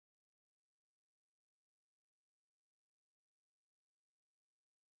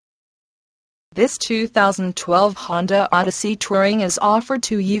This 2012 Honda Odyssey Touring is offered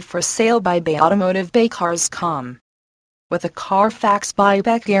to you for sale by Bay Automotive Baycars.com. With a Car Fax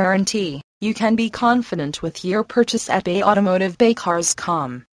BuyBack Guarantee, you can be confident with your purchase at Bay Automotive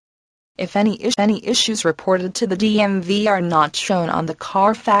Baycars.com. If any issues reported to the DMV are not shown on the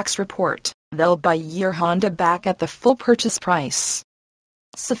Car Fax report, they'll buy your Honda back at the full purchase price.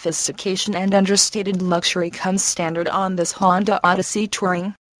 Sophistication and understated luxury comes standard on this Honda Odyssey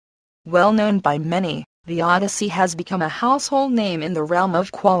Touring. Well known by many, the Odyssey has become a household name in the realm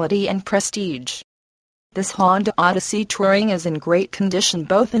of quality and prestige. This Honda Odyssey Touring is in great condition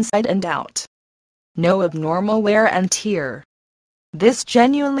both inside and out. No abnormal wear and tear. This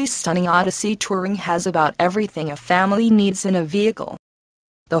genuinely stunning Odyssey Touring has about everything a family needs in a vehicle.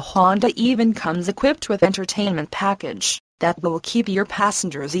 The Honda even comes equipped with entertainment package that will keep your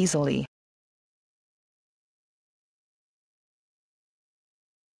passengers easily